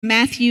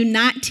Matthew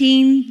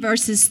 19,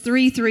 verses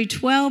 3 through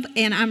 12,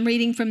 and I'm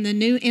reading from the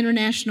New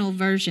International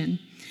Version.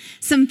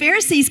 Some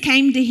Pharisees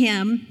came to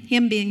him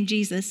being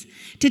Jesus,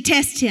 to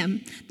test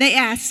him. They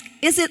asked,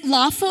 "Is it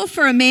lawful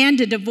for a man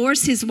to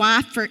divorce his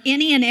wife for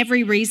any and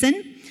every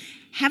reason?"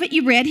 "Haven't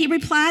you read," he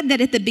replied,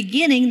 "that at the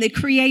beginning the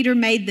Creator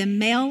made them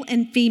male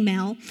and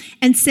female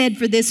and said,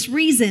 for this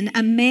reason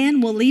a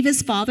man will leave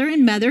his father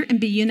and mother and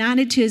be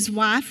united to his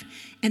wife,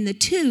 and the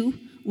two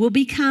will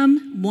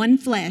become one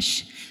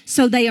flesh.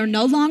 So they are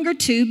no longer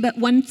two, but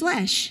one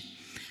flesh.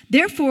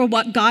 Therefore,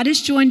 what God has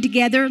joined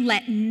together,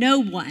 let no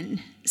one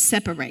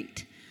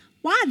separate."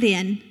 "Why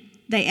then,"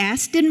 they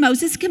asked, "did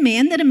Moses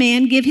command that a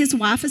man give his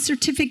wife a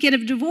certificate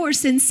of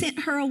divorce and sent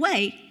her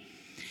away?"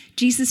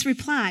 Jesus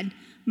replied,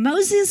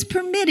 "Moses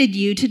permitted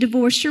you to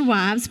divorce your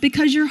wives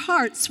because your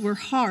hearts were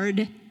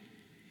hard.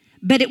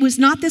 But it was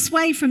not this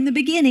way from the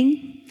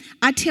beginning.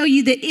 I tell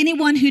you that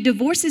anyone who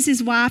divorces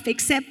his wife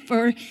except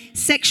for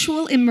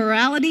sexual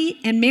immorality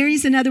and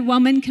marries another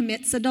woman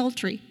commits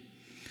adultery."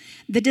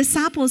 The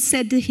disciples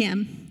said to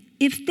him,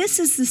 "If this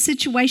is the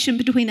situation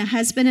between a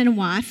husband and a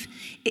wife,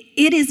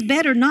 it is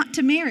better not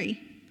to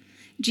marry."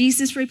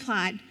 Jesus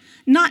replied,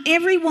 "Not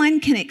everyone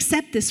can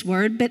accept this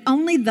word, but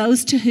only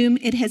those to whom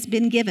it has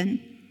been given.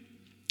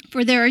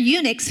 For there are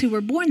eunuchs who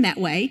were born that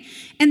way,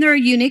 and there are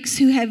eunuchs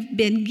who have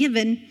been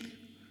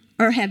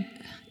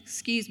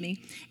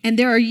and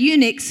there are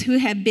eunuchs who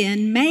have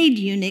been made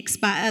eunuchs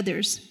by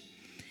others.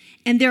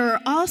 And there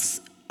are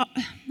also,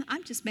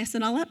 I'm just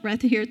messing all up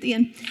right here at the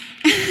end.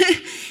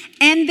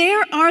 And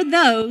there are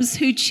those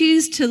who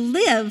choose to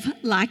live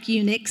like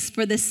eunuchs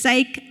for the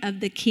sake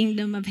of the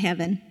kingdom of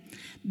heaven.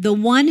 The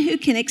one who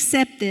can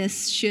accept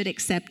this should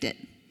accept it."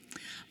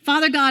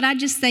 Father God, I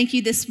just thank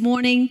you this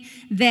morning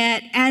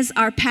that as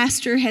our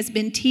pastor has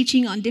been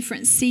teaching on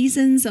different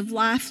seasons of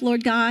life,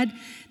 Lord God,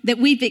 that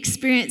we've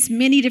experienced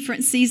many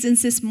different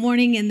seasons this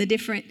morning in the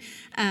different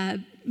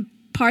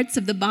parts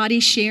of the body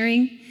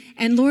sharing.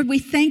 And Lord, we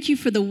thank you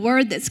for the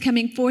word that's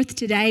coming forth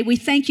today. We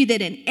thank you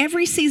that in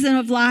every season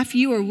of life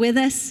you are with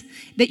us,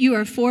 that you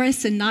are for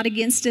us and not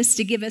against us,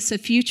 to give us a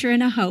future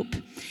and a hope.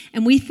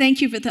 And we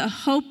thank you for the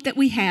hope that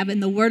we have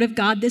in the word of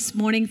God this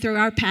morning through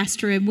our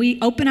pastor. And we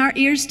open our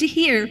ears to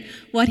hear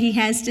what he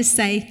has to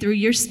say through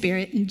your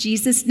Spirit. In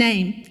Jesus'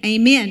 name,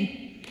 amen.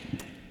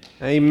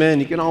 Amen.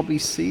 You can all be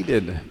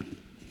seated.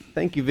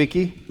 Thank you,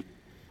 Vicki.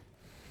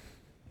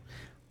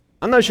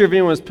 I'm not sure if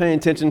anyone was paying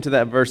attention to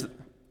that verse.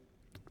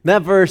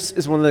 That verse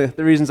is one of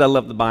the reasons I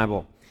love the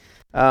Bible.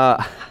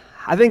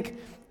 I think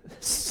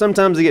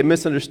sometimes they get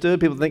misunderstood.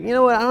 People think, you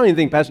know what, I don't even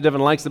think Pastor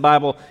Devin likes the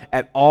Bible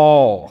at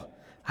all.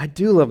 I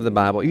do love the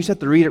Bible. You just have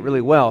to read it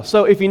really well.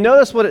 So if you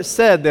notice what it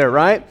said there,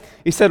 right?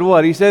 He said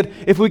what? He said,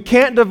 if we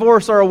can't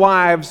divorce our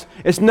wives,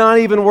 it's not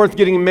even worth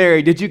getting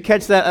married. Did you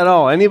catch that at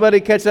all? Anybody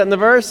catch that in the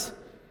verse?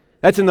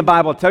 That's in the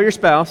Bible. Tell your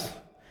spouse,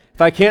 if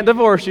I can't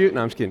divorce you,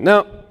 no, I'm just kidding.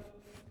 No.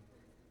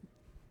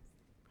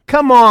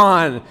 Come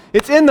on.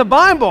 It's in the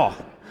Bible.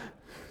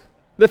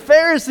 The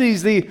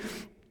Pharisees, the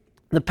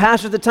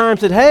pastor at the time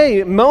said,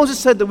 hey, Moses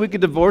said that we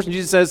could divorce. And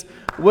Jesus says,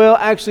 well,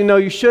 actually, no,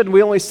 you shouldn't.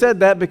 We only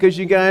said that because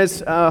you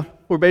guys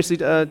were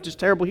basically just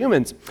terrible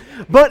humans.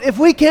 But if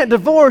we can't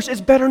divorce,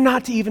 it's better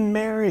not to even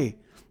marry.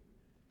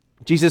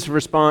 Jesus'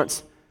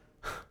 response,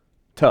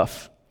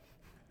 tough.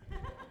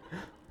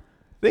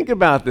 Think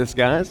about this,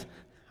 guys.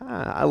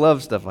 I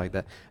love stuff like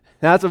that.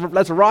 Now,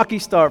 that's a rocky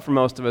start for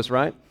most of us,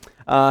 right?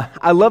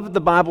 I love that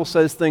the Bible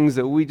says things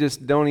that we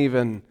just don't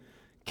even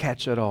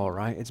catch at all,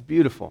 right? It's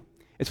beautiful.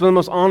 It's one of the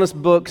most honest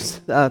books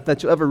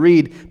that you'll ever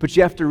read, but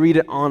you have to read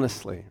it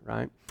honestly,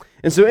 right?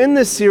 And so in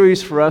this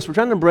series for us, we're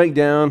trying to break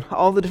down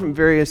all the different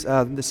various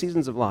the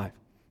seasons of life.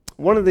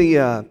 One of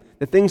the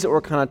things that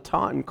we're kind of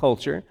taught in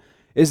culture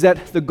is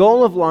that the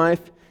goal of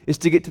life is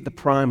to get to the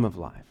prime of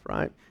life,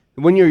 right?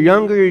 When you're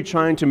younger, you're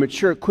trying to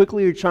mature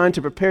quickly. You're trying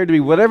to prepare to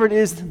be whatever it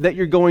is that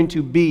you're going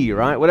to be,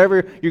 right?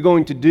 Whatever you're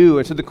going to do.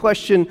 And so the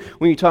question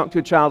when you talk to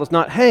a child is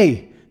not,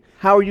 hey,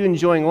 how are you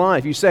enjoying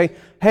life? You say,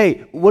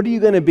 hey, what are you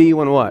going to be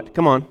when what?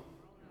 Come on.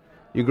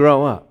 You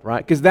grow up,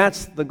 right? Because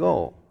that's the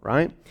goal,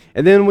 right?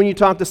 And then when you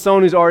talk to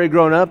someone who's already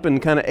grown up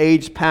and kind of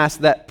aged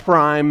past that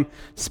prime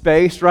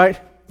space, right?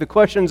 The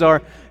questions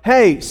are,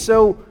 hey,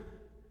 so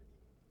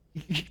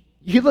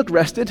you look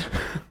rested.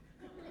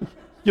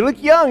 You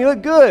look young, you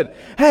look good.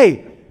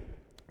 Hey,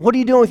 what are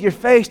you doing with your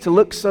face to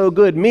look so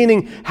good?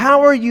 Meaning,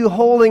 how are you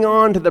holding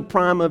on to the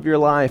prime of your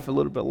life a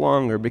little bit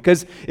longer?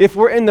 Because if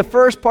we're in the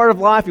first part of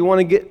life, we want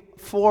to get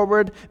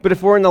forward. But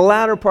if we're in the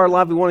latter part of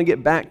life, we want to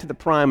get back to the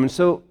prime. And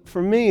so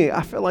for me,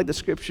 I feel like the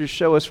scriptures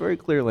show us very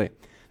clearly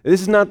that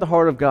this is not the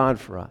heart of God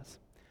for us.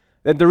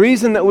 That the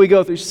reason that we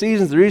go through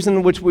seasons, the reason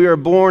in which we are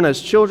born as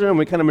children and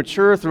we kind of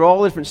mature through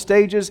all different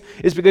stages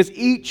is because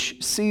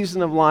each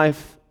season of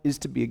life is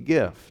to be a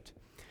gift.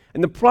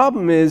 And the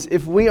problem is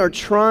if we are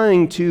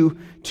trying to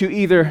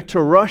either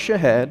to rush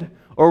ahead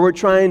or we're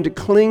trying to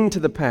cling to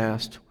the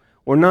past,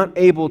 we're not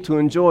able to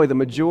enjoy the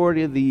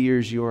majority of the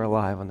years you are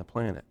alive on the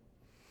planet.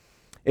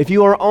 If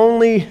you are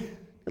only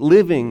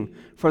living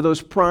for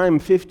those prime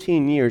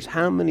 15 years,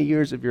 how many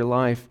years of your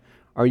life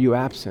are you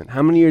absent?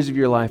 How many years of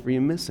your life are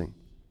you missing?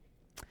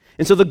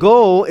 And so the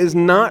goal is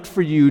not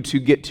for you to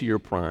get to your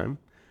prime.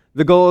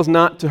 The goal is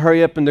not to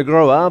hurry up and to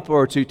grow up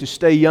or to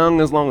stay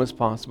young as long as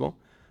possible.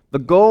 The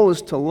goal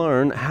is to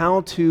learn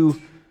how to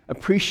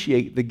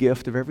appreciate the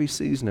gift of every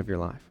season of your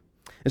life.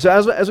 And so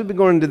as we've been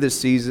going into this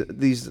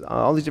season,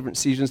 all these different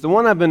seasons, the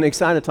one I've been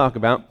excited to talk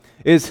about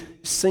is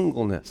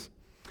singleness.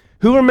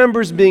 Who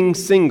remembers being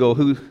single?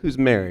 Who's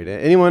married?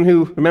 Anyone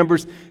who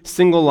remembers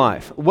single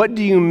life? What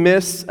do you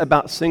miss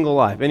about single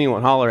life?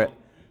 Anyone? Holler it.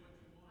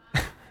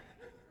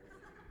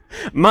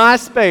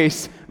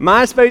 MySpace,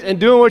 and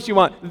doing what you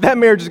want. That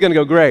marriage is going to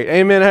go great.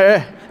 Amen.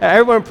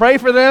 Everyone pray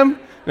for them.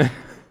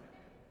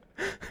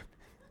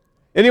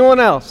 Anyone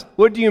else?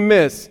 What do you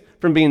miss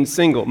from being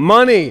single?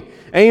 Money.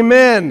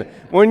 Amen.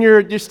 When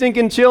you're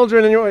stinking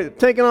children and you're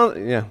taking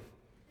on, yeah.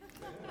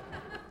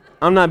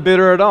 I'm not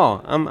bitter at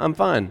all. I'm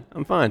fine.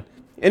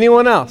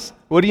 Anyone else?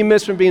 What do you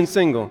miss from being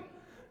single?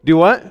 Do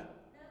what?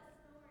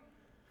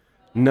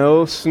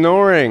 No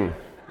snoring.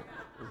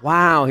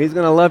 Wow, he's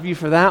going to love you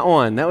for that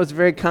one. That was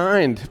very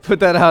kind. Put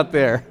that out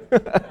there.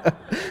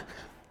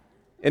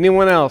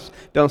 Anyone else?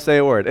 Don't say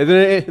a word. Is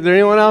there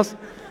anyone else?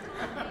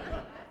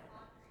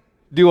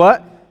 Do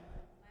what?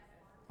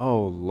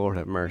 Oh, Lord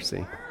have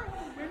mercy.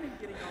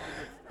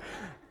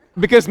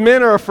 Because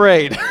men are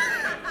afraid.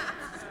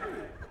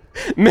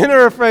 Men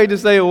are afraid to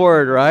say a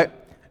word, right?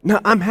 No,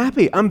 I'm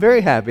happy. I'm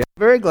very happy. I'm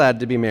very glad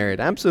to be married.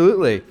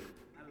 Absolutely.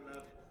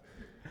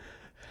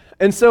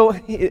 And so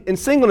in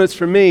singleness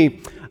for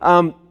me,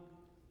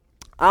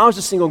 I was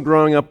a single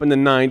growing up in the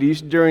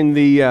 90s during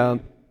the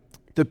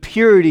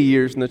purity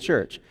years in the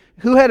church.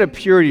 Who had a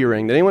purity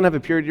ring? Did anyone have a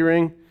purity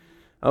ring?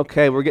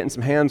 Okay, we're getting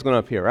some hands going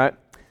up here, right?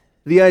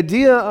 The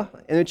idea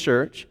in the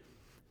church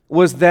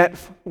was that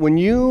when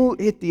you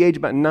hit the age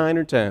about 9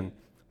 or 10,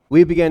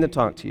 we began to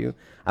talk to you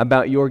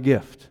about your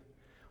gift,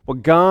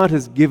 what God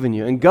has given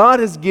you. And God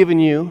has given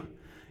you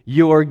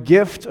your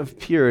gift of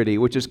purity,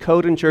 which is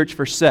code in church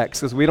for sex,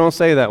 because we don't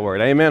say that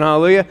word. Amen,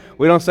 hallelujah.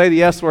 We don't say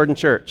the S word in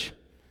church.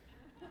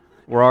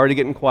 We're already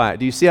getting quiet.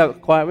 Do you see how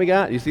quiet we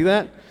got? You see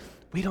that?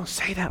 We don't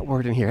say that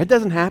word in here. It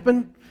doesn't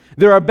happen.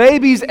 There are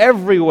babies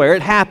everywhere.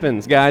 It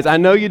happens, guys. I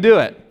know you do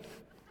it.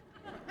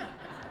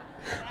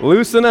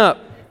 Loosen up.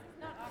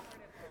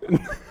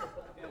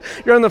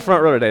 You're on the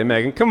front row today,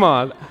 Megan. Come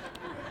on.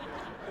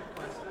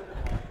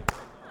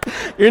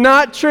 You're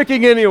not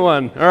tricking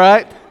anyone, all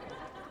right?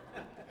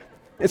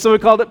 And so we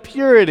called it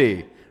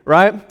purity,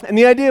 right? And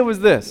the idea was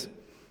this.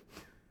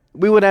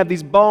 We would have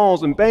these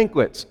balls and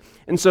banquets.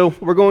 And so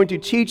we're going to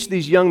teach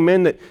these young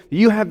men that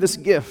you have this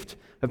gift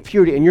of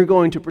purity and you're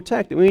going to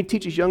protect it. We need to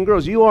teach these young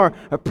girls, you are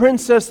a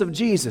princess of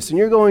Jesus and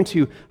you're going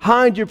to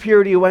hide your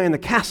purity away in the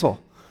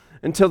castle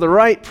until the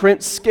right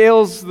prince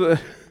scales the...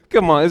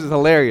 Come on, this is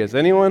hilarious.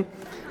 Anyone?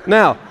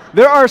 Now,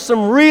 there are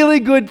some really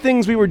good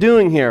things we were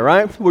doing here,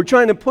 right? We're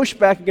trying to push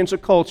back against a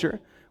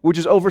culture which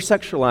is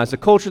over-sexualized, a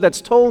culture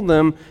that's told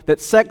them that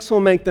sex will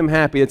make them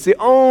happy. It's the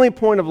only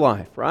point of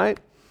life, right?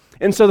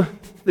 And so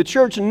the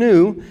church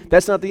knew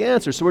that's not the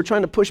answer, so we're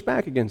trying to push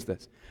back against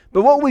this.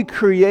 But what we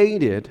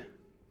created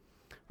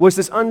was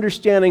this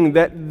understanding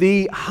that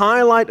the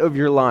highlight of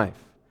your life,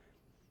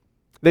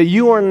 that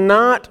you are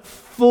not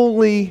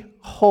fully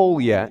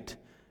whole yet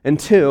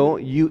until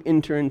you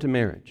enter into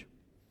marriage.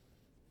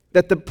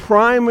 That the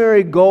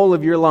primary goal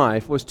of your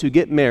life was to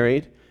get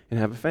married and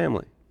have a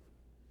family.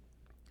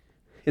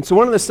 And so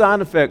one of the side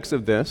effects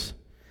of this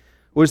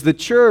was the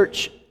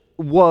church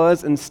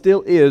was and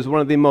still is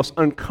one of the most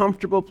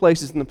uncomfortable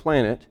places on the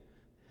planet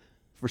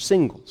for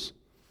singles.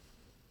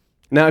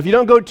 Now, if you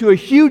don't go to a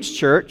huge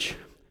church,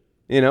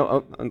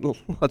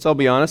 let's all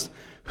be honest,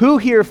 who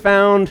here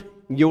found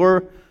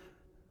your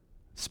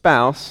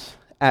spouse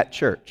at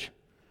church?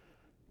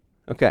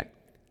 Okay.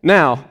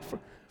 Now,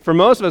 for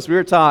most of us, we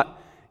were taught,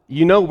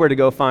 you know where to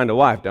go find a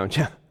wife, don't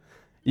you?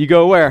 You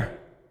go where?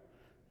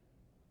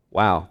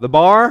 Wow. The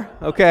bar?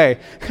 Okay.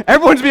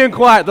 Everyone's being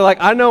quiet. They're like,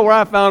 I know where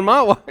I found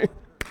my wife.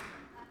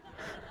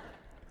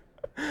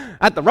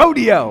 At the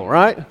rodeo,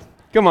 right?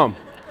 Come on.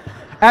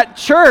 At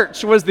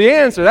church was the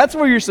answer. That's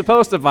where you're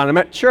supposed to find them,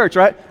 at church,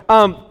 right?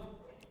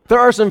 There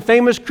are some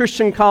famous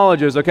Christian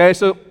colleges, okay?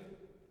 So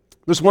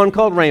there's one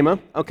called Rhema,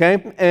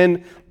 okay?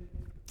 And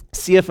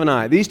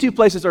CFNI. These two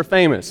places are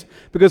famous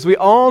because we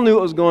all knew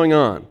what was going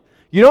on.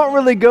 You don't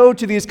really go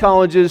to these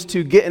colleges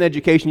to get an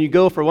education. You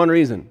go for one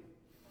reason.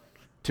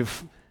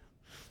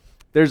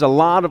 There's a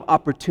lot of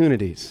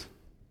opportunities.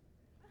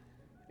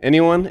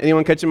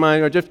 Anyone catching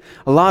my drift?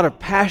 A lot of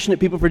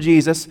passionate people for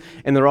Jesus,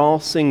 and they're all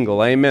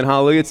single. Amen,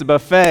 hallelujah. It's a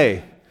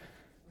buffet.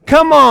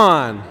 Come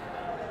on.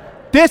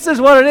 This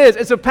is what it is.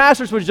 And so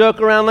pastors would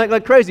joke around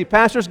like crazy.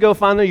 Pastors go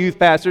find their youth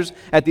pastors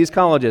at these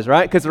colleges,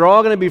 right? Because they're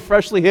all going to be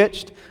freshly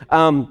hitched.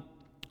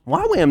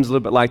 YWAM's a little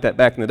bit like that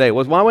back in the day.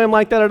 Was YWAM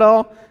like that at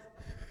all?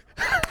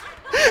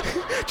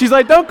 She's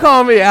like, don't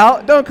call me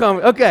out. Don't call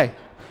me. Okay.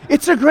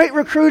 It's a great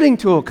recruiting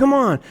tool. Come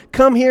on.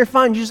 Come here,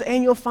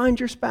 and you'll find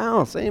your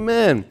spouse.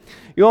 Amen.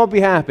 You'll all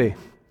be happy.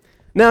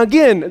 Now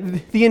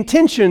again, the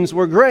intentions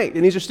were great,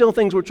 and these are still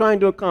things we're trying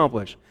to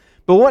accomplish.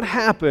 But what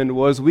happened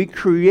was we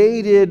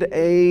created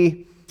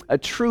a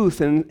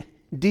truth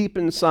deep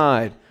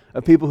inside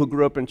of people who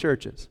grew up in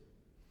churches.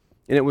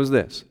 And it was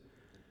this: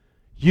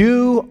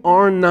 you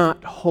are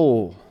not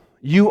whole.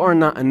 You are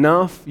not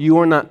enough. You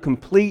are not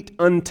complete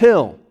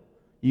until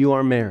you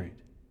are married.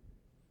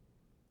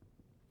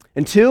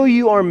 Until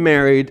you are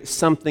married,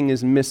 something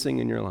is missing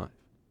in your life.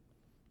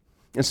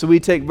 And so we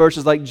take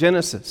verses like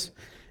Genesis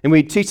and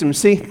we teach them.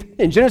 See,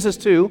 in Genesis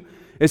 2,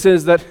 it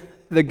says that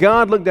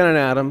God looked down at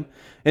Adam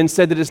and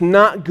said that it's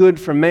not good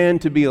for man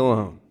to be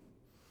alone.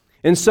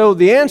 And so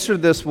the answer to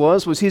this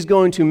was he's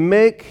going to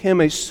make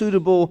him a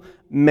suitable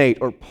mate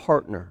or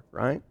partner,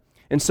 right?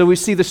 And so we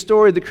see the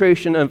story of the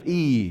creation of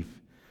Eve,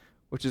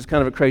 which is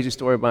kind of a crazy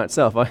story by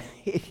itself.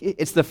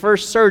 It's the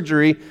first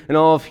surgery in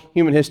all of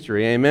human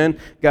history, amen?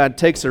 God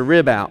takes a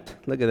rib out.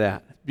 Look at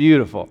that.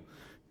 Beautiful.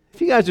 If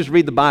you guys just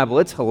read the Bible,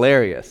 it's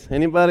hilarious.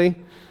 Anybody?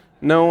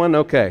 No one?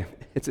 Okay.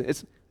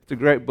 It's a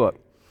great book.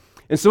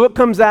 And so what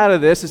comes out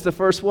of this is the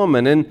first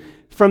woman. And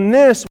from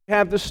this, we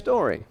have the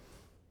story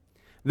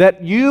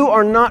that you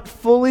are not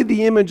fully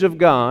the image of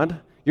God.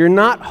 You're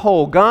not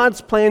whole.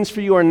 God's plans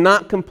for you are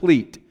not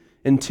complete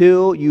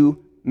until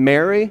you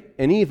marry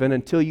and even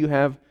until you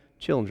have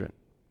children.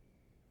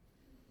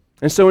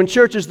 And so in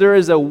churches, there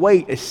is a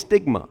weight, a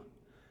stigma.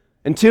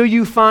 Until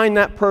you find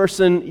that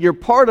person, you're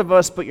part of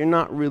us, but you're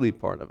not really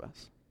part of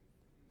us.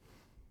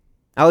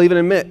 I'll even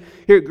admit,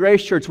 here at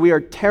Grace Church, we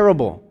are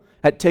terrible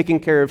at taking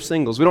care of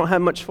singles. We don't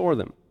have much for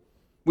them.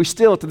 We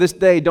still, to this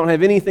day, don't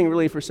have anything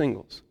really for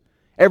singles.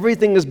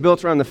 Everything is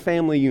built around the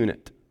family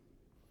unit.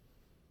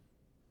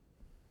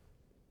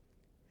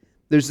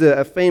 There's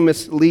a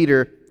famous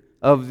leader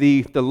of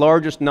the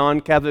largest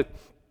non-Catholic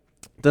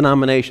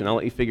denomination. I'll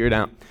let you figure it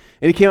out.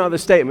 And he came out with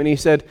a statement. He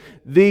said,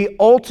 the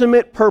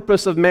ultimate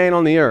purpose of man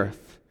on the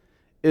earth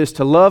is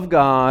to love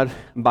God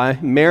by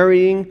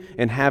marrying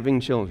and having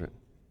children.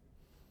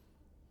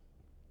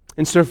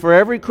 And so for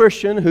every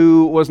Christian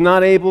who was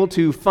not able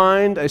to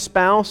find a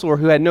spouse or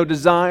who had no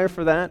desire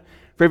for that,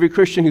 for every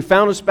Christian who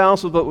found a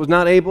spouse but was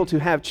not able to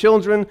have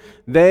children,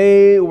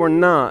 they were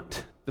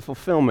not the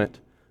fulfillment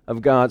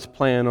of God's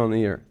plan on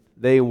the earth.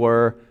 They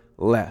were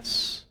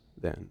less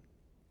than.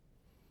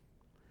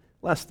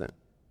 Less than.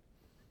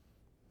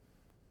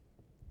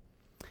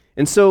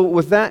 And so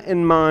with that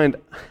in mind,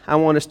 I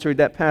want us to read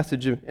that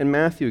passage in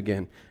Matthew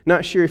again.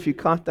 Not sure if you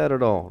caught that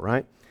at all,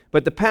 right?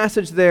 But the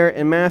passage there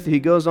in Matthew, he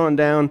goes on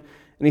down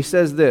and he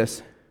says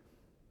this: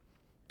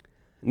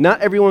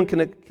 not everyone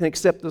can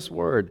accept this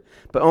word,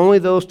 but only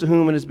those to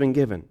whom it has been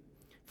given.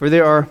 For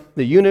there are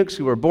the eunuchs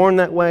who were born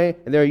that way,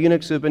 and there are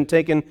eunuchs who have been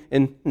taken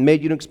and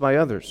made eunuchs by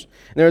others.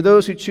 And there are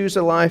those who choose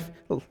a life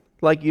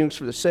like eunuchs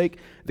for the sake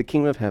of the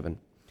kingdom of heaven.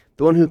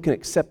 The one who can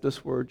accept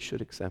this word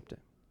should accept it.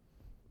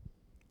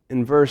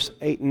 In verse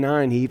 8 and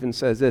 9, he even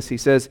says this. He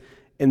says,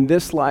 and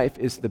this life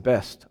is the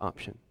best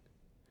option.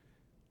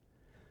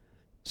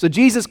 So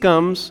Jesus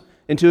comes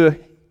into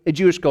a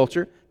Jewish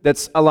culture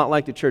that's a lot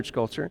like the church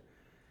culture.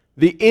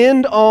 The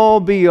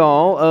end-all,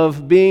 be-all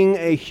of being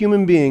a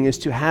human being is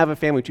to have a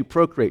family, to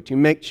procreate, to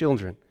make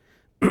children.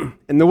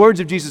 And the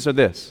words of Jesus are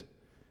this: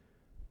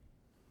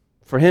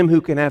 for him who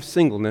can have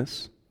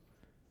singleness,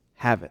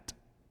 have it.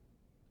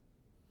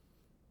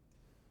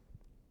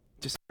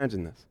 Just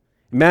imagine this.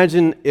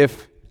 Imagine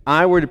if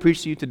I were to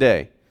preach to you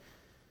today,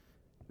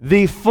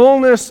 the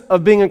fullness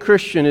of being a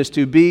Christian is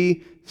to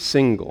be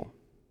single.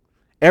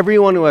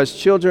 Everyone who has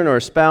children or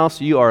a spouse,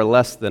 you are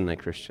less than a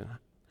Christian.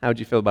 How would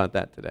you feel about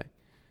that today?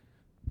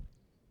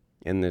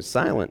 And they're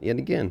silent yet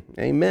again.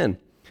 Amen.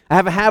 I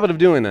have a habit of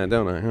doing that,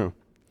 don't I? Huh?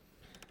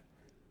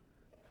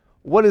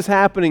 What is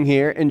happening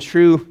here in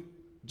true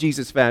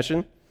Jesus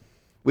fashion?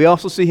 We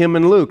also see him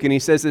in Luke, and he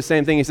says the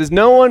same thing. He says,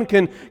 no one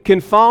can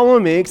follow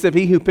me except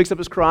he who picks up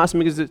his cross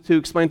and begins to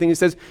explain things. He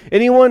says,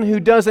 anyone who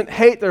doesn't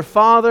hate their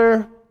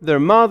father, their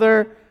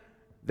mother,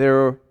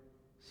 their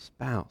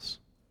spouse.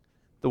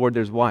 The word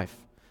there's wife,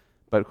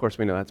 but of course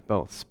we know that's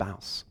both,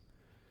 spouse.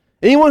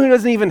 Anyone who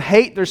doesn't even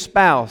hate their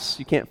spouse,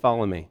 you can't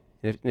follow me.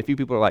 And a few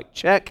people are like,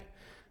 check,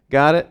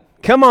 got it?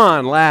 Come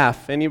on,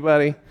 laugh.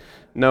 Anybody?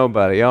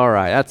 Nobody. All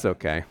right, that's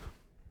okay.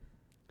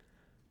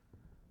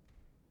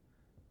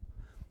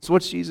 So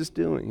what's Jesus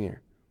doing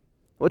here?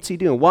 What's he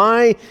doing?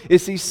 Why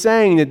is he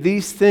saying that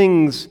these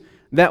things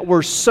that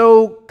were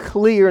so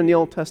clear in the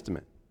Old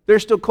Testament?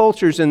 There's still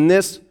cultures in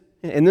this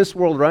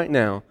world right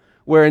now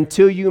where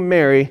until you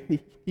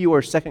marry, you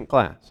are second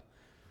class.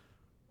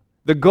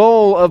 The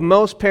goal of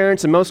most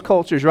parents and most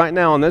cultures right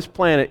now on this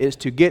planet is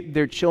to get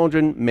their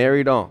children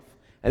married off,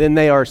 and then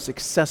they are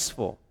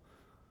successful.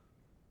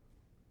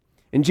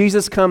 And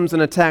Jesus comes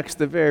and attacks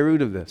the very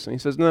root of this, and he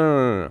says,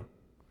 no.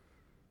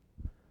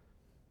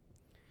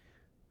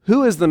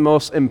 Who is the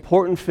most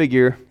important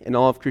figure in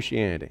all of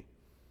Christianity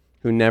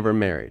who never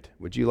married?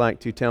 Would you like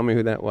to tell me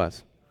who that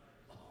was?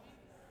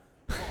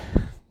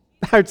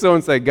 I heard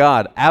someone say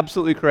God.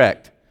 Absolutely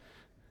correct.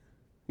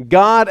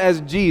 God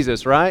as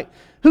Jesus, right?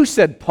 Who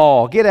said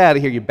Paul? Get out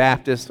of here, you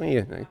Baptist.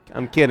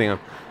 I'm kidding.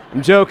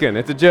 I'm joking.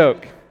 It's a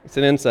joke. It's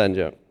an inside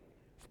joke.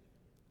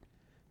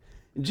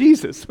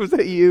 Jesus. Was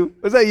that you?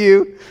 Was that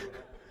you?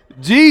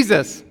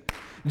 Jesus.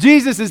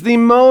 Jesus is the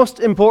most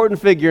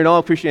important figure in all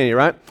of Christianity,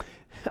 right?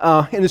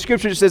 In the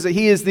scripture, it says that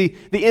he is the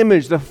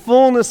image, the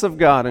fullness of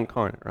God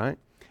incarnate, right?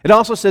 It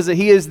also says that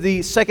he is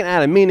the second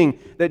Adam, meaning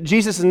that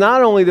Jesus is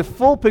not only the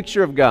full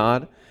picture of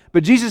God,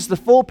 but Jesus is the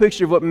full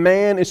picture of what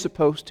man is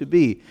supposed to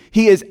be.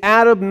 He is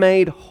Adam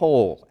made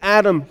whole,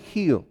 Adam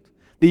healed.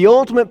 The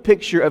ultimate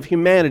picture of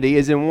humanity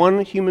is in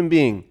one human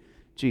being,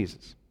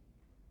 Jesus.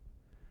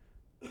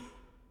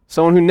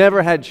 Someone who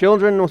never had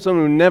children,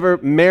 someone who never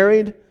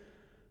married.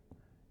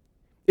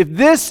 If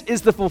this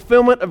is the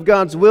fulfillment of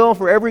God's will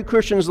for every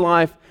Christian's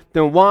life,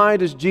 then why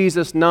does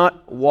Jesus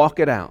not walk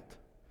it out?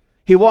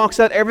 He walks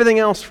out everything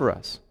else for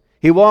us.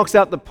 He walks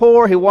out the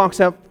poor. He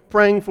walks out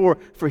praying for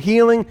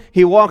healing.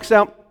 He walks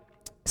out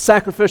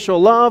sacrificial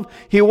love.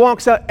 He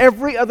walks out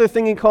every other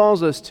thing he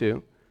calls us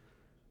to.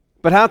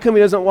 But how come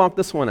he doesn't walk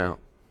this one out?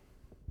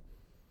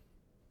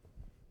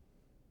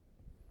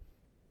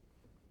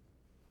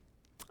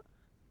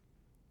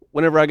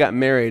 Whenever I got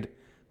married,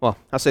 well,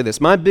 I'll say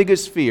this. My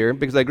biggest fear,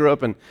 because I grew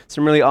up in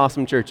some really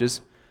awesome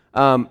churches,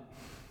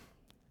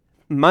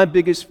 my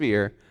biggest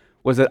fear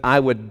was that I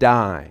would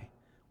die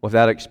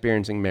without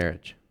experiencing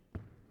marriage.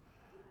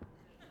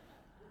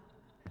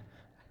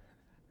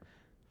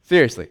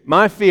 Seriously,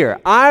 my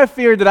fear. I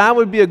feared that I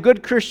would be a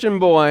good Christian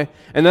boy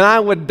and that I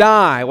would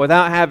die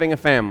without having a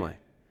family,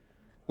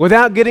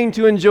 without getting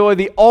to enjoy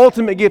the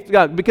ultimate gift of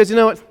God. Because you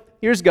know what?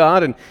 Here's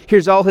God and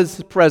here's all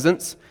his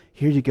presents.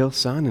 Here you go,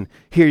 son, and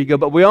here you go.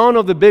 But we all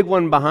know the big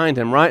one behind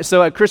him, right?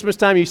 So at Christmas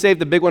time, you save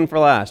the big one for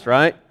last,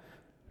 right?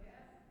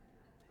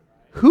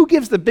 Who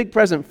gives the big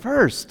present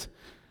first?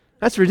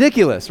 That's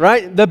ridiculous,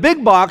 right? The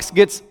big box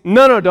gets,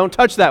 no, don't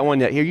touch that one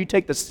yet. Here, you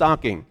take the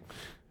stocking.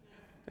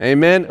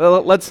 Amen?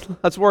 Well,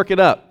 let's work it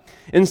up.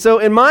 And so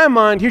in my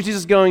mind, here's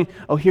Jesus going,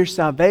 oh, here's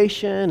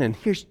salvation, and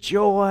here's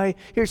joy,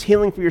 here's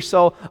healing for your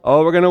soul.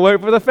 Oh, we're going to wait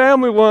for the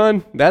family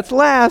one. That's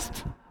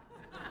last.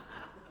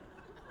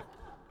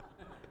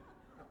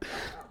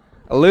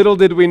 Little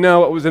did we know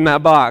what was in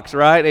that box,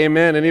 right?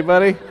 Amen?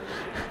 Anybody?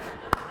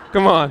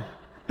 Come on.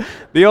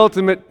 The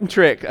ultimate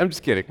trick. I'm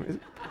just kidding.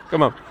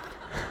 Come on.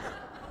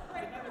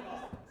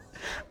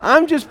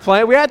 I'm just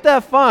playing. We have to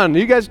have fun.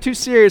 You guys are too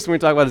serious when we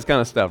talk about this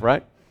kind of stuff,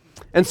 right?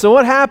 And so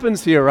what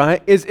happens here,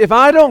 right, is if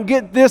I don't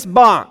get this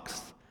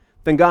box,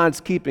 then God's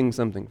keeping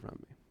something from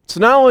me. So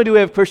not only do we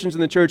have Christians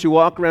in the church who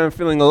walk around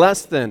feeling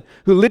less than,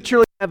 who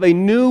literally have a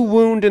new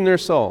wound in their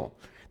soul.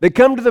 They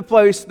come to the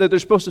place that they're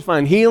supposed to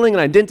find healing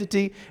and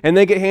identity, and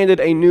they get handed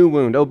a new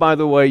wound. Oh, by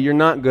the way, you're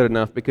not good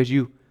enough because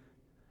you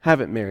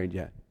haven't married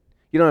yet.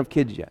 You don't have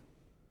kids yet.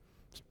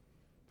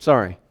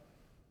 Sorry.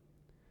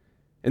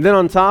 And then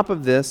on top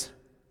of this,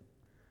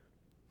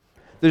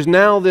 there's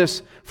now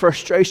this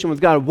frustration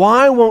with God.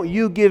 Why won't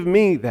you give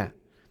me that?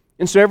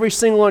 And so every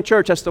single one in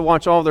church has to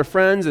watch all their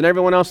friends and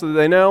everyone else that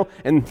they know,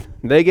 and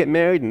they get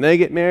married, and they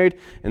get married,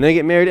 and they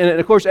get married. And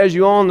of course, as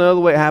you all know,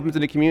 the way it happens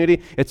in the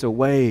community, it's a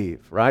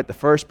wave, right? The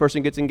first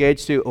person gets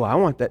engaged to, oh, I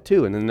want that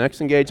too. And then the next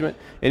engagement,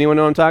 anyone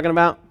know what I'm talking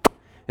about?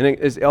 And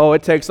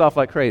it takes off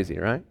like crazy,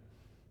 right?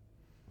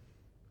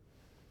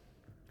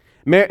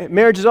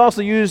 Marriage is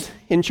also used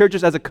in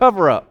churches as a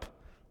cover-up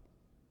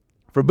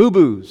for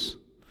boo-boos.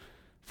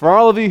 For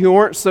all of you who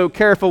weren't so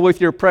careful with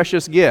your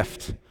precious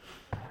gift.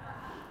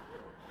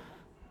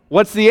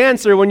 What's the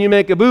answer when you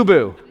make a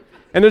boo-boo?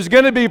 And there's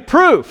going to be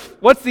proof.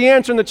 What's the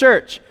answer in the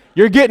church?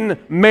 You're getting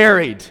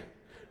married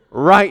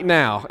right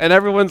now. And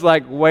everyone's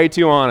like, way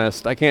too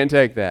honest. I can't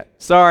take that.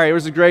 Sorry, it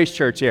was a Grace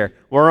Church here.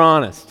 We're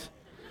honest.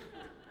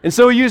 And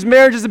so we use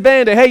marriage as a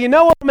band-aid. Hey, you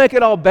know what will make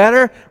it all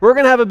better? We're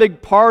going to have a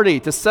big party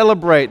to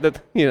celebrate that,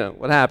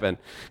 what happened.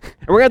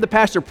 And we're going to have the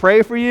pastor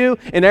pray for you,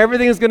 and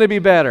everything is going to be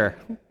better.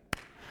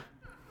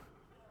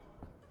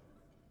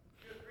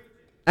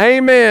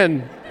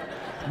 Amen.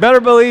 Better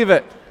believe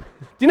it.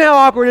 Do you know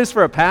how awkward it is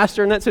for a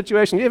pastor in that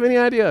situation? Do you have any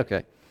idea?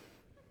 Okay.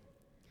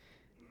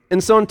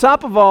 And so on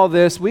top of all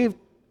this, we've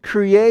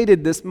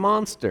created this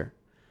monster.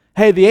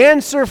 Hey, the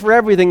answer for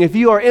everything, if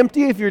you are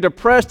empty, if you're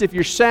depressed, if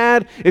you're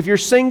sad, if you're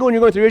single and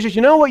you're going through issues,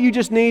 you know what you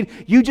just need?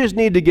 You just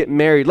need to get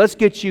married. Let's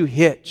get you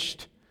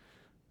hitched.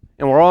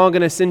 And we're all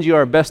going to send you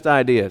our best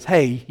ideas.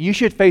 Hey, you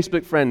should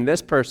Facebook friend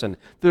this person.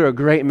 They're a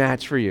great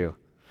match for you.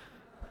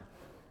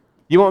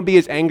 You won't be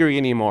as angry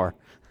anymore.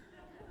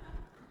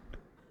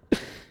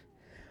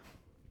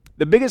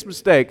 The biggest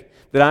mistake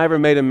that I ever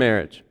made in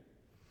marriage,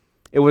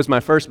 it was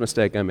my first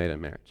mistake I made in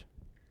marriage.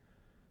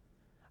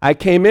 I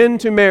came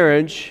into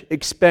marriage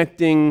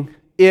expecting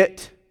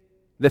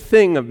the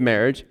thing of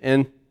marriage,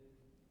 and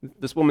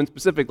this woman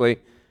specifically,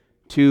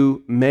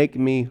 to make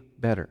me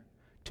better,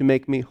 to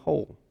make me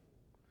whole.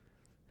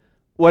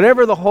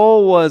 Whatever the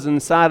hole was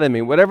inside of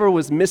me, whatever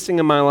was missing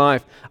in my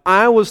life,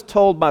 I was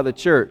told by the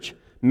church,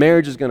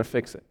 marriage is going to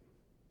fix it.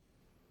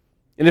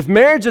 And if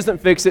marriage doesn't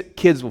fix it,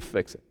 kids will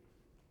fix it.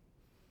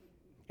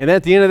 And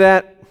at the end of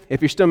that,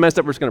 if you're still messed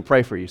up, we're just going to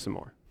pray for you some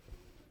more.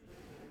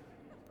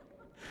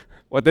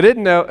 What they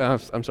didn't know,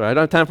 I'm sorry, I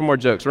don't have time for more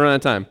jokes. We're running out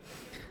of time.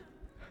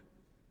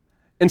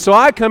 And so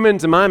I come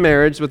into my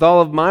marriage with all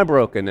of my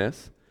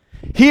brokenness.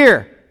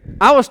 Here,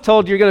 I was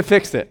told you're going to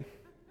fix it.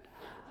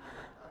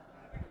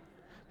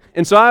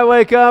 And so I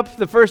wake up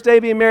the first day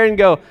being married and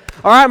go,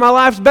 all right, my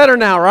life's better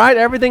now, right?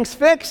 Everything's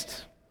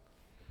fixed.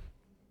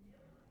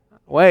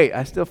 Wait,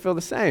 I still feel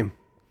the same.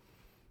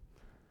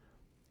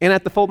 And I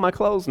have to fold my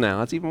clothes now.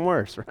 That's even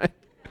worse, right?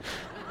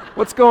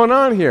 What's going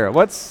on here?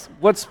 What's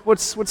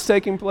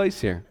taking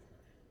place here?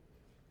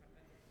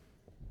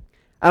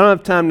 I don't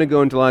have time to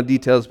go into a lot of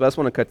details, but I just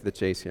want to cut to the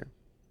chase here.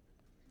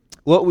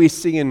 What we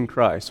see in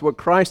Christ, what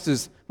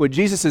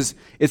Jesus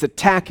is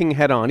attacking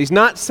head on. He's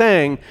not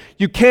saying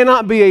you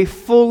cannot be a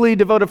fully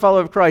devoted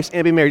follower of Christ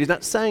and be married. He's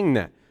not saying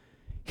that.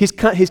 He's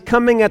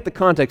coming at the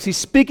context. He's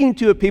speaking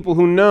to a people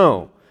who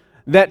know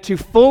that to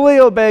fully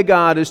obey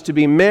God is to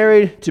be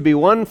married, to be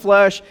one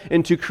flesh,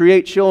 and to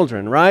create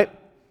children, right?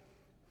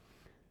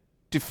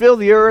 To fill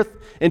the earth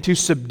and to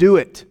subdue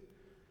it.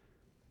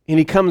 And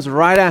he comes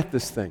right at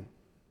this thing.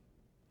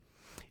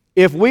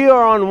 If we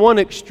are on one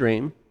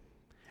extreme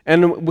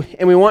and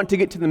we want to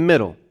get to the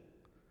middle,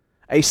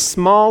 a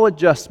small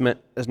adjustment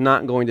is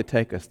not going to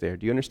take us there.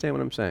 Do you understand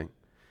what I'm saying?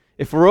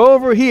 If we're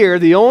over here,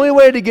 the only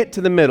way to get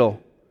to the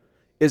middle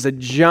is a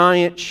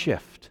giant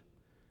shift.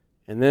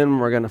 And then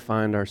we're going to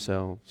find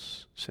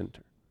ourselves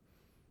centered.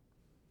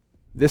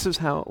 This is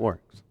how it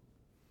works.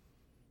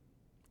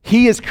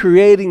 He is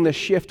creating the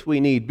shift we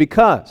need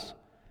because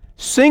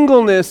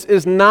singleness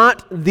is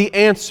not the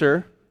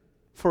answer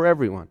for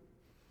everyone.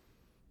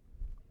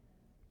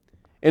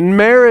 And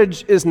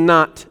marriage is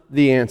not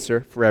the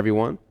answer for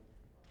everyone.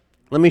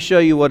 Let me show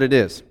you what it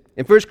is.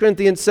 In 1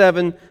 Corinthians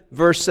 7,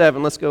 verse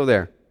 7, let's go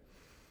there.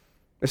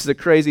 This is a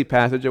crazy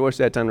passage. I wish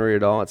I had time to read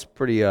it all. It's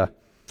pretty,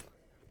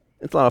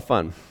 it's a lot of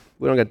fun.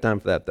 We don't got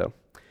time for that, though.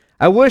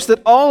 I wish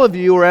that all of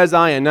you were as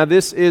I am. Now,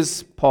 this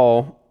is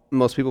Paul,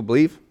 most people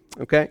believe,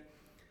 okay?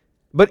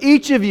 But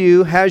each of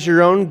you has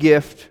your own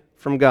gift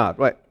from God.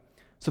 Right?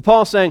 So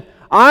Paul's saying,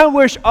 I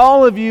wish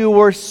all of you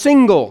were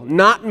single,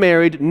 not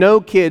married, no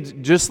kids,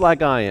 just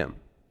like I am.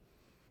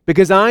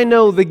 Because I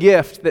know the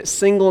gift that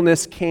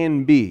singleness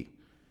can be.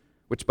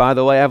 Which, by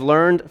the way, I've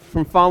learned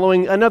from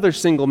following another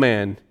single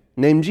man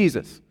named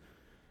Jesus.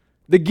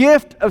 The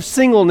gift of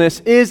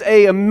singleness is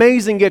an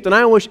amazing gift, and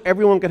I wish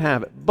everyone could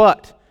have it.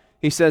 But,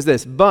 he says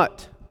this,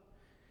 but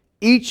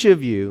each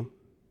of you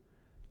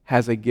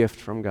has a gift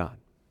from God.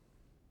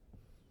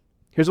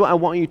 Here's what I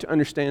want you to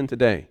understand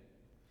today.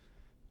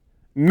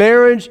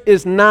 Marriage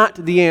is not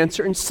the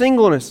answer, and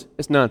singleness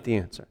is not the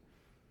answer.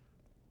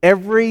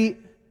 Every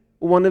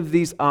one of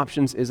these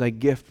options is a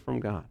gift from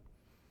God.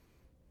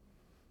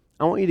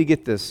 I want you to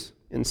get this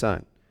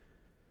inside.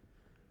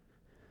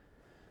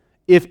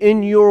 If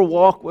in your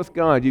walk with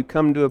God you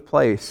come to a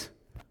place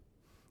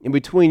in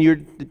between your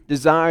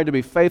desire to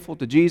be faithful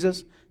to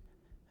Jesus,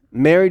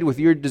 married with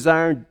your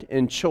desire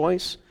and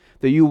choice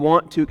that you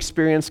want to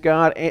experience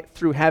God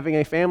through having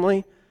a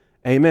family,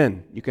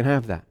 amen, you can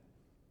have that.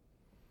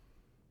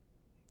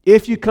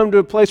 If you come to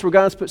a place where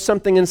God has put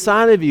something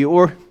inside of you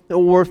or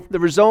the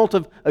result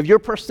of your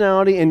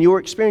personality and your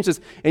experiences,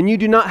 and you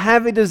do not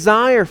have a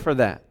desire for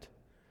that,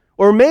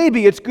 or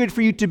maybe it's good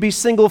for you to be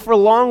single for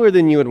longer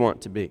than you would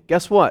want to be,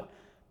 guess what?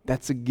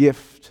 That's a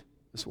gift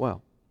as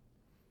well.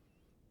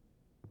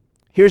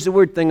 Here's the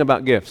weird thing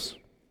about gifts.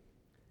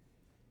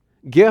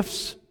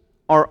 Gifts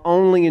are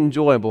only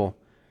enjoyable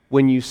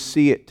when you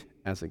see it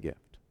as a gift.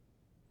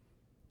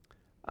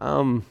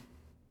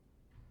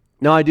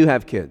 Now, I do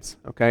have kids,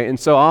 okay? And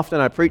so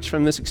often I preach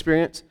from this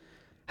experience.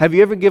 Have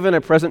you ever given a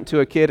present to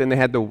a kid and they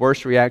had the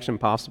worst reaction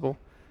possible?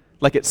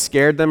 Like it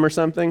scared them or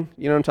something?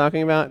 You know what I'm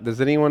talking about?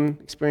 Does anyone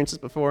experience this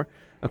before?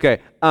 Okay,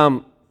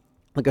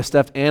 like a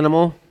stuffed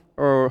animal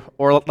or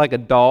like a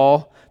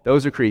doll.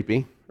 Those are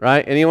creepy,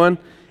 right? Anyone?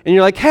 And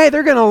you're like, hey,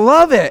 they're going to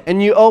love it.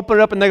 And you open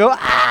it up and they go,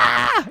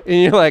 ah!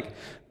 And you're like,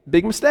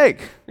 big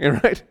mistake,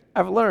 right?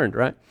 I've learned,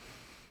 right?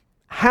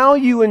 How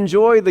you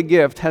enjoy the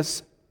gift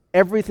has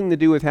everything to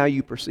do with how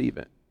you perceive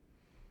it.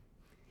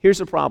 Here's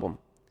the problem.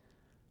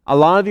 A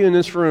lot of you in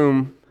this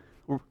room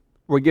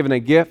were given a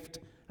gift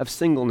of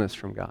singleness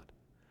from God.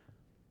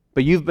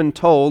 But you've been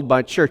told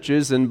by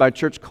churches and by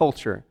church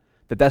culture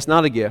that that's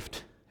not a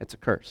gift, it's a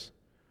curse.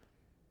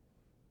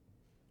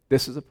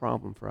 This is a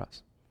problem for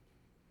us.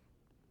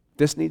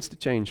 This needs to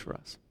change for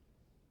us.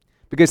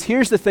 Because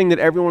here's the thing that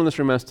everyone in this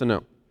room has to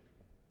know.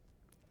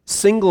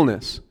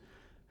 Singleness,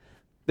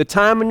 the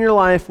time in your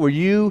life where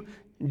you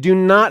do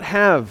not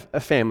have a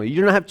family, you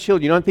do not have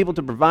children, you don't have people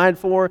to provide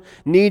for,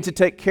 need to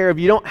take care of,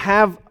 you don't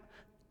have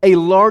a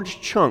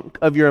large chunk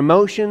of your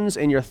emotions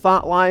and your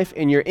thought life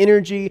and your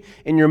energy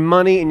and your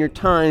money and your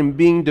time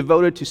being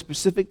devoted to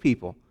specific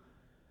people.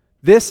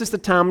 This is the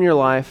time in your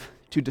life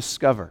to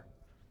discover.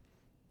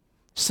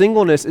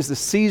 Singleness is the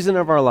season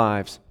of our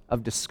lives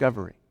of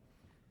discovery.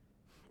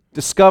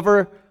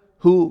 Discover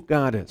who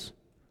God is.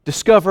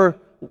 Discover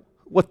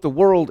what the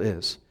world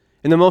is.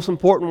 And the most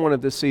important one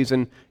of this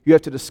season, you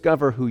have to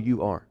discover who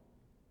you are.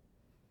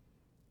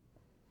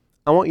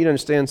 I want you to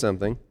understand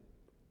something.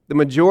 The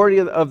majority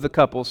of the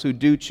couples who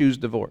do choose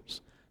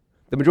divorce,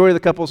 The majority of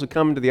the couples who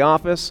come to the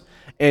office,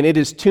 and it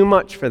is too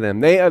much for them.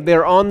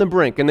 They're on the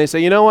brink, and they say,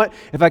 you know what?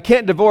 If I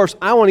can't divorce,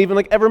 I won't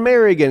even ever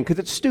marry again because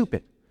it's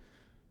stupid.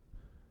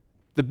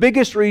 The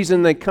biggest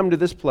reason they come to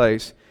this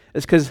place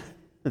is because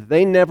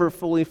they never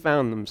fully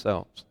found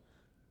themselves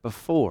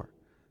before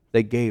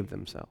they gave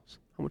themselves.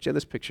 I want you to have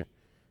this picture.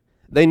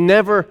 They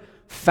never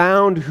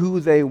found who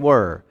they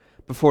were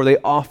before they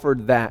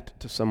offered that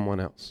to someone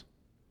else.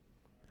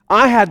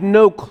 I had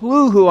no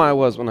clue who I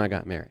was when I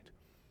got married.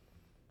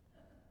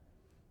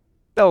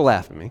 Don't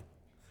laugh at me.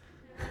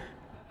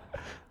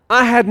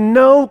 I had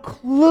no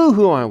clue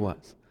who I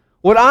was.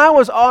 What I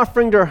was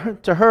offering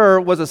to her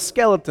was a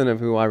skeleton of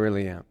who I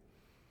really am.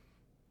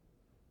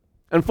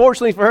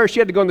 Unfortunately for her, she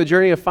had to go on the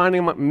journey of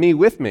finding me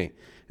with me,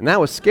 and that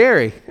was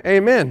scary.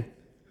 Amen.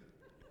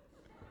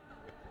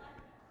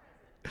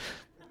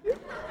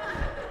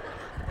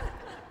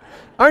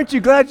 Aren't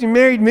you glad you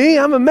married me?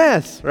 I'm a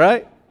mess,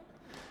 right?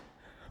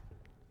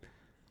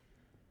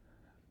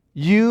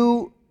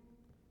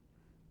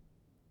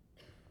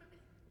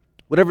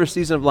 Whatever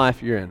season of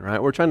life you're in,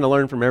 right? We're trying to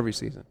learn from every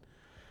season.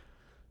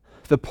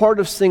 The part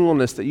of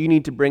singleness that you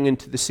need to bring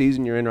into the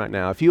season you're in right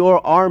now, if you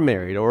are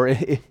married or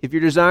if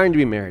you're desiring to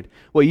be married,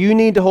 what you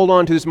need to hold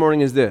on to this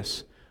morning is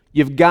this.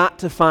 You've got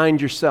to find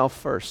yourself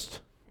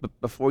first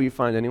before you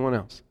find anyone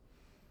else.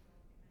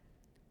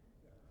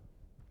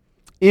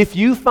 If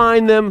you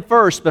find them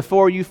first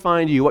before you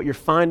find you, what you're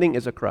finding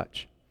is a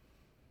crutch.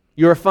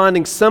 You're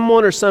finding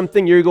someone or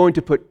something you're going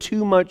to put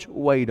too much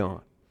weight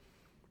on.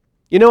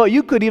 You know what?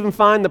 You could even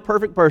find the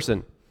perfect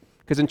person.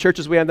 Because in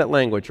churches we have that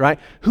language, right?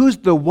 Who's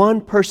the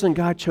one person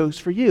God chose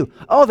for you?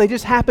 Oh, they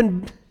just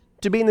happened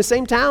to be in the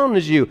same town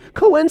as you.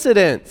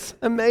 Coincidence.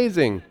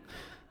 Amazing.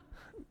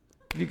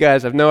 You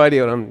guys have no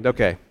idea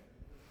okay.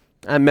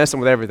 I'm messing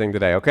with everything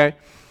today, okay?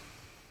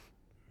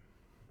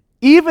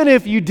 Even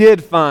if you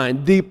did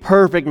find the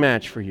perfect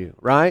match for you,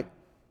 right?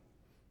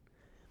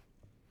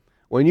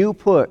 When you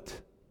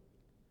put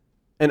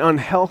an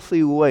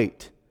unhealthy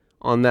weight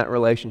on that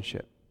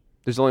relationship,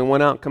 there's only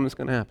one outcome that's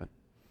going to happen.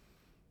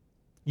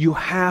 You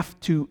have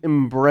to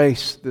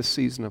embrace this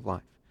season of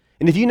life.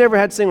 And if you never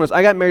had singleness,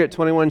 I got married at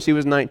 21, she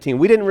was 19.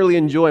 We didn't really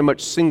enjoy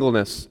much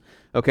singleness,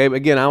 okay? But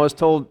again, I was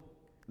told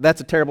that's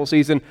a terrible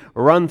season.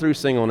 Run through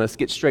singleness,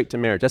 get straight to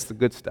marriage. That's the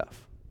good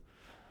stuff.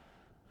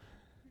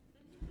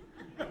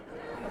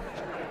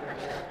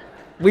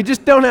 We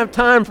just don't have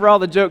time for all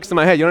the jokes in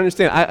my head. You don't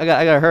understand? I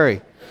got to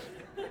hurry.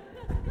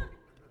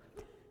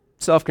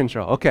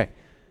 Self-control, okay.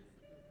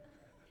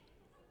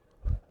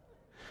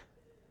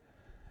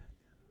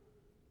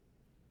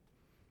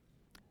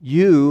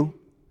 You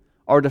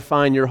are to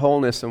find your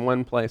wholeness in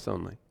one place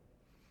only.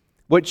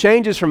 What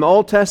changes from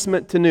Old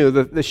Testament to New,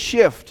 the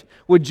shift,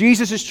 what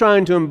Jesus is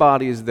trying to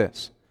embody is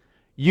this.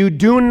 You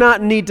do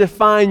not need to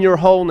find your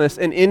wholeness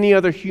in any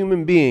other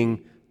human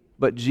being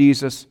but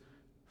Jesus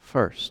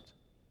first.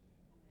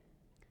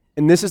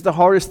 And this is the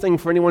hardest thing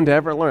for anyone to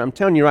ever learn. I'm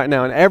telling you right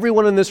now, and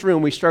everyone in this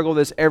room, we struggle with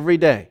this every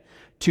day.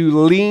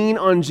 To lean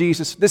on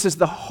Jesus. This is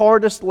the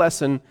hardest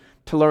lesson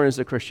to learn as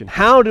a Christian.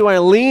 How do I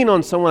lean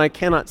on someone I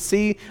cannot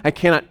see, I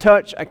cannot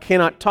touch, I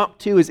cannot talk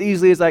to as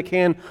easily as I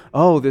can?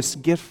 Oh, this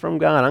gift from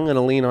God, I'm going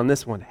to lean on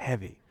this one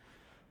heavy.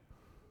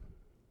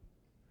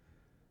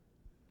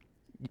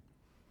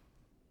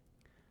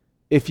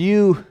 If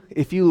you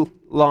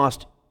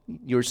lost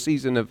your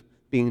season of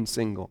being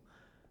single,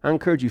 I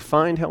encourage you,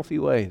 find healthy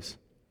ways.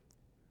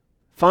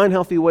 Find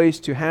healthy ways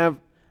to have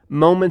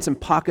moments and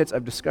pockets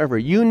of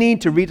discovery. You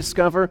need to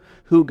rediscover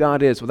who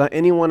God is without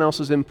anyone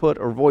else's input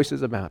or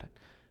voices about it.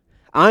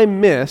 I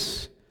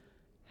miss,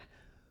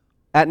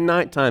 at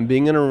nighttime,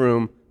 being in a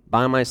room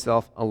by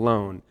myself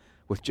alone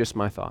with just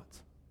my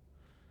thoughts.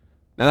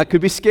 Now that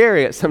could be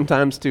scary at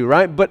sometimes too,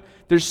 right? But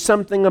there's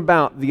something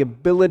about the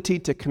ability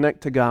to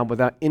connect to God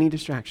without any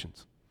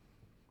distractions.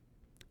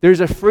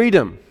 There's a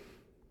freedom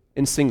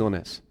in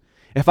singleness.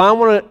 If I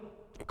want to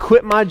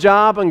quit my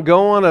job and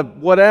go on a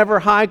whatever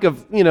hike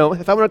of,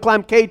 if I want to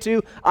climb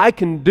K2, I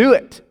can do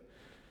it.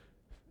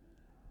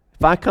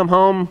 If I come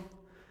home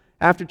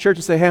after church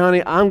and say, hey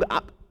honey,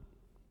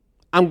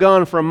 I'm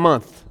gone for a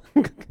month.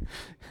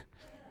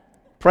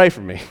 Pray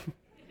for me.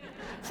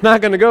 It's not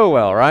going to go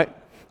well, right?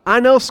 I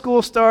know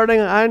school's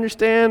starting, I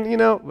understand,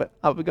 but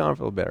I'll be gone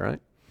for a little bit, right?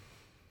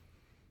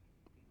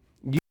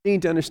 You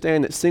need to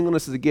understand that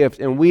singleness is a gift,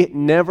 and we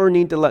never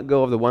need to let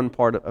go of the one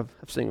part of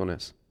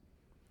singleness.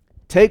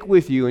 Take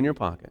with you in your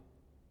pocket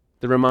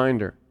the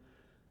reminder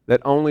that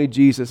only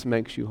Jesus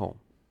makes you whole.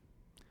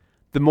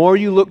 The more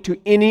you look to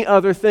any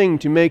other thing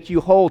to make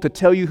you whole, to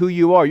tell you who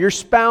you are, your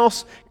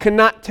spouse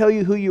cannot tell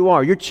you who you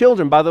are. Your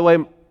children, by the way,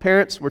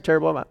 parents, we're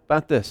terrible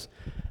about this.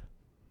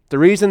 The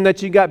reason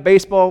that you got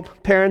baseball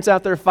parents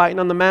out there fighting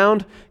on the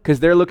mound, because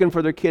they're looking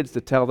for their kids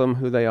to tell them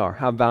who they are,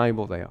 how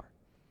valuable they are.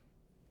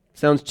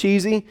 Sounds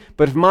cheesy,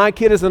 but if my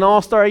kid is an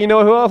all-star, you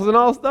know who else is an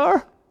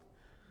all-star?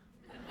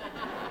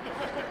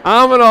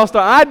 I'm an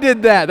all-star. I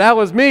did that. That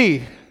was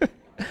me.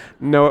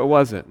 No, it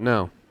wasn't.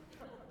 No.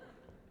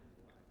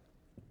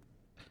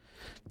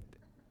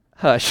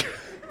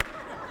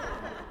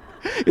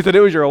 He said,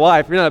 it was your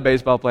wife. You're not a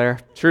baseball player.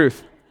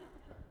 Truth.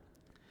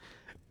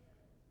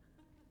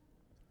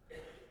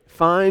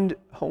 Find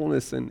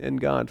wholeness in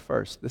God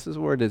first. This is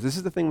where it is. This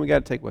is the thing we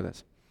got to take with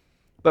us.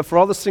 But for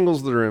all the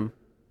singles in the room,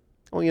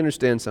 I want you to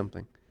understand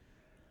something.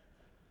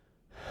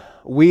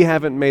 We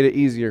haven't made it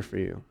easier for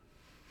you.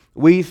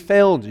 We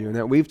failed you in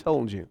that we've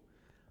told you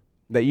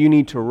that you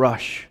need to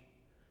rush.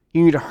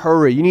 You need to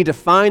hurry. You need to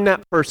find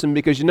that person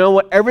because you know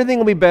what? Everything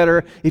will be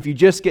better if you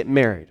just get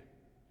married.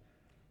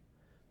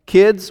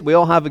 Kids, we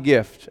all have a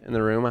gift in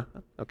the room,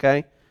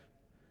 okay?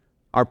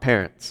 Our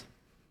parents.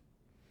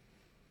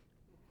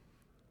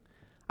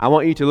 I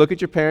want you to look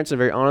at your parents in a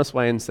very honest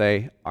way and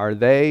say, are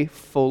they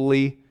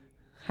fully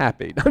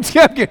happy? I'm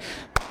joking.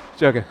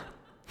 Joking.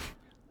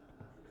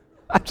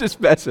 I'm just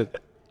messing.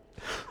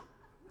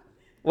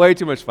 Way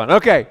too much fun.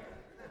 Okay.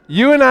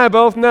 You and I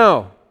both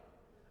know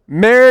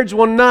marriage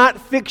will not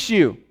fix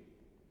you.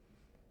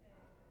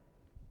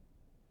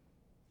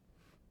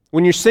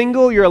 When you're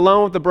single, you're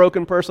alone with a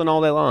broken person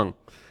all day long.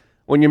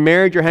 When you're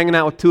married, you're hanging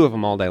out with two of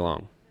them all day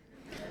long.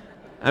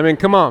 I mean,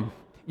 come on.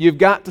 You've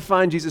got to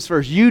find Jesus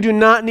first. You do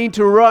not need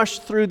to rush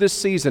through this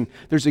season.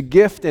 There's a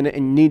gift in it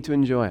and you need to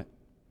enjoy it.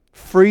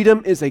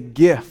 Freedom is a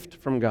gift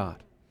from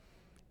God.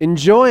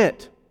 Enjoy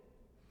it.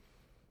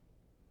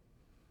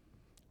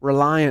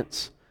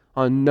 Reliance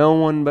on no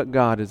one but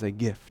God is a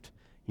gift.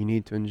 You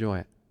need to enjoy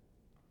it.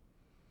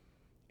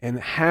 And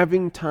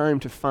having time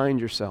to find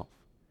yourself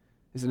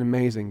is an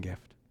amazing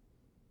gift.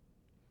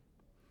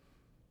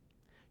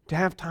 To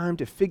have time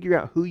to figure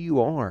out who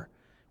you are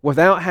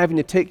without having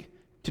to take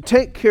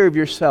care of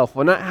yourself,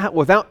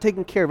 without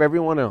taking care of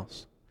everyone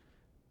else.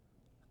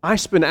 I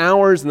spend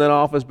hours in that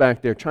office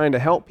back there trying to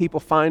help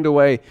people find a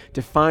way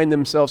to find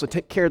themselves, to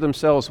take care of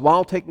themselves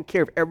while taking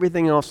care of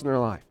everything else in their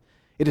life.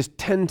 It is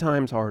 10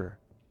 times harder.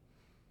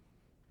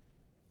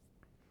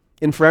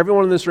 And for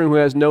everyone in this room who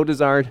has no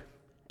desire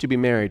to be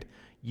married,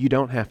 you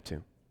don't have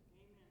to.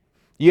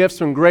 You have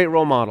some great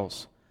role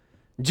models.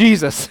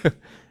 Jesus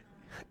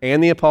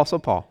and the Apostle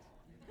Paul.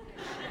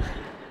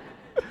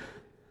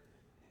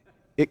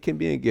 It can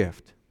be a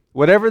gift.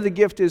 Whatever the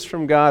gift is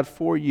from God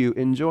for you,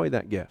 enjoy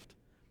that gift.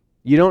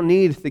 You don't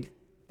need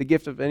the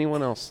gift of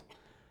anyone else.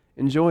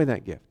 Enjoy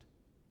that gift.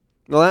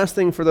 The last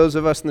thing for those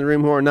of us in the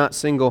room who are not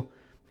single,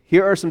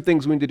 here are some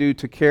things we need to do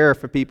to care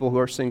for people who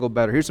are single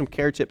better. Here's some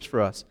care tips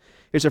for us.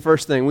 Here's the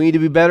first thing. We need to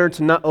be better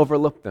to not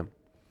overlook them.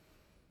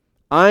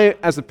 I,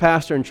 as a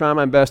pastor, am trying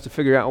my best to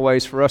figure out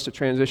ways for us to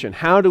transition.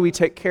 How do we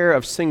take care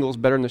of singles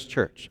better in this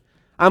church?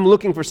 I'm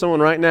looking for someone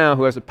right now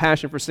who has a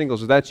passion for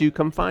singles. If that's you,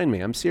 come find me.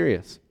 I'm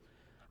serious.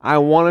 I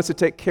want us to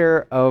take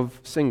care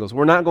of singles.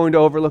 We're not going to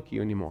overlook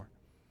you anymore.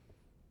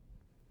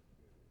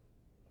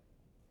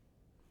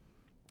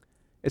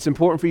 It's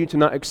important for you to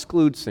not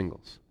exclude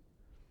singles.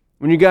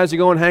 When you guys are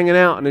going hanging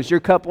out and it's your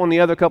couple and the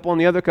other couple and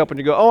the other couple and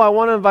you go, oh, I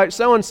want to invite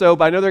so-and-so,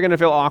 but I know they're going to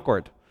feel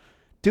awkward.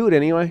 Do it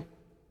anyway.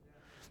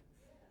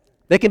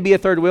 They can be a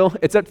third wheel.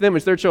 It's up to them.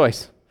 It's their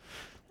choice.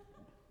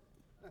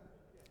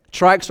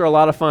 Trikes are a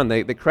lot of fun.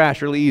 They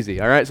crash really easy,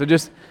 all right? So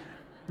just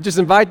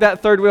invite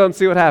that third wheel and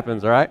see what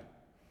happens, all right?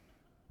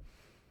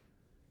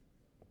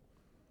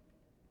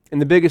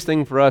 And the biggest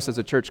thing for us as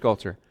a church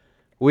culture,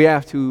 we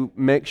have to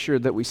make sure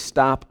that we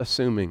stop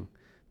assuming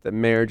that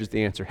marriage is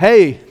the answer.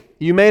 Hey,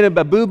 you made a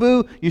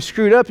boo-boo, you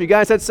screwed up, you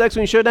guys had sex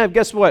when you shouldn't have.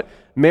 Guess what?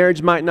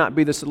 Marriage might not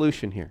be the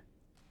solution here.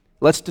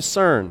 Let's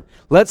discern.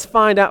 Let's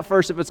find out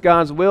first if it's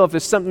God's will, if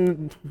it's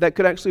something that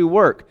could actually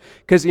work.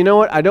 Because you know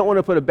what? I don't want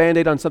to put a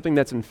Band-Aid on something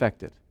that's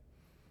infected.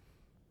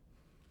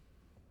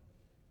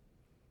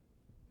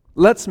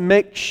 Let's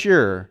make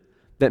sure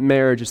that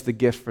marriage is the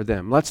gift for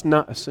them. Let's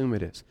not assume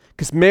it is.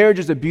 Because marriage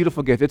is a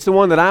beautiful gift. It's the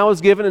one that I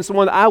was given. It's the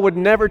one that I would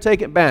never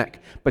take it back.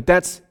 But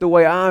that's the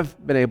way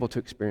I've been able to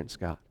experience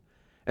God.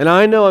 And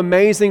I know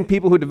amazing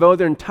people who devote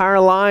their entire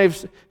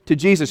lives to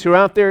Jesus, who are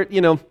out there,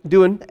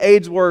 doing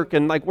AIDS work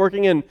and like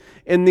working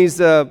in these,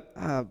 oh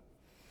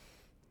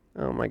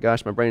my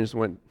gosh, my brain just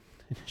went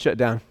shut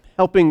down,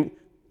 helping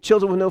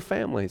children with no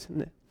families,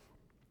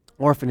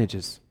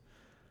 orphanages,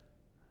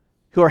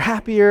 who are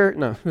happier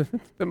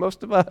than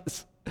most of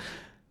us.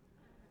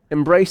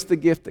 Embrace the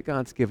gift that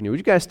God's given you. Would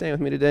you guys stand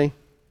with me today?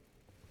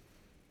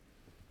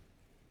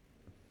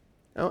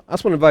 I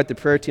just want to invite the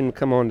prayer team to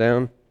come on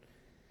down.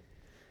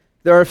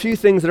 There are a few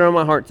things that are on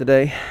my heart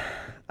today.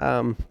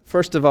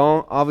 First of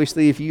all,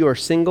 obviously, if you are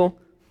single,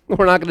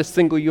 we're not going to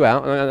single you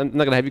out. I'm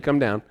not going to have you come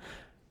down.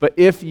 But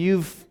if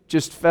you've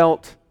just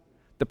felt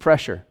the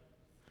pressure,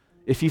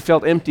 if you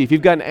felt empty, if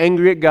you've gotten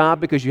angry at God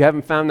because you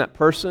haven't found that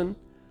person,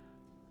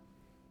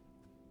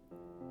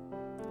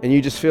 and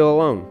you just feel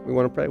alone, we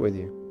want to pray with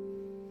you.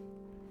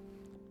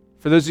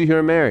 For those of you who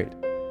are married,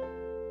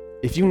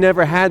 if you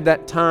never had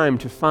that time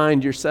to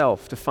find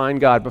yourself, to find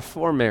God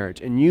before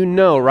marriage, and you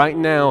know right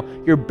now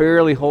you're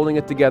barely holding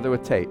it together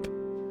with tape.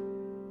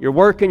 You're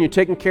working, you're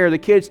taking care of the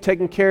kids,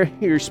 taking care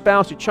of your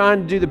spouse, you're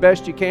trying to do the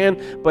best you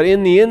can, but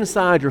in the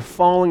inside you're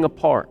falling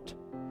apart.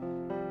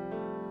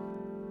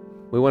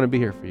 We want to be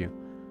here for you.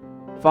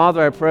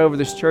 Father, I pray over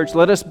this church,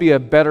 let us be a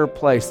better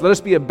place. Let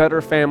us be a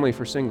better family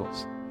for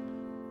singles.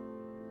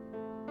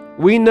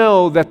 We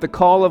know that the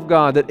call of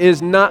God, that it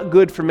is not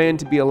good for man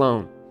to be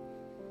alone.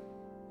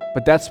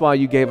 But that's why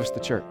you gave us the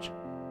church.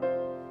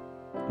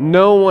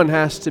 No one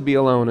has to be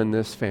alone in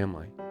this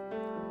family.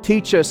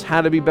 Teach us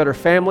how to be better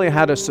family,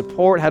 how to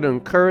support, how to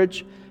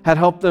encourage, how to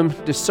help them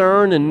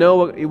discern and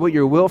know what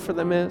your will for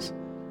them is.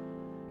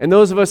 And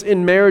those of us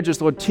in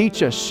marriages, Lord,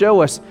 teach us,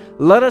 show us.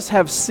 Let us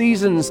have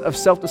seasons of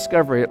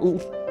self-discovery,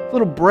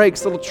 little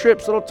breaks, little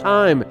trips, little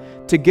time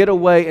to get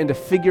away and to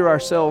figure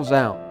ourselves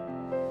out.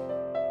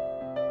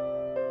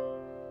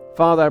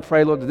 Father, I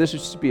pray, Lord, that this would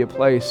just be a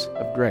place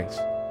of grace,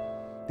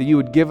 that you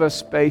would give us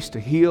space to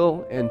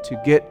heal and to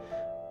get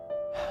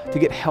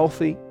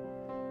healthy,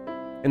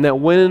 and that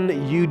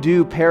when you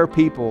do pair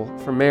people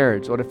for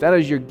marriage, Lord, if that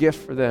is your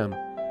gift for them,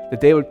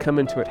 that they would come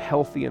into it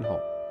healthy and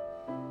whole.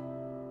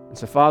 And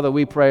so, Father,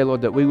 we pray,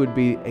 Lord, that we would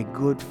be a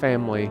good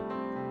family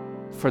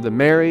for the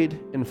married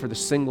and for the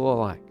single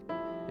alike.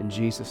 In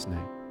Jesus'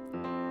 name.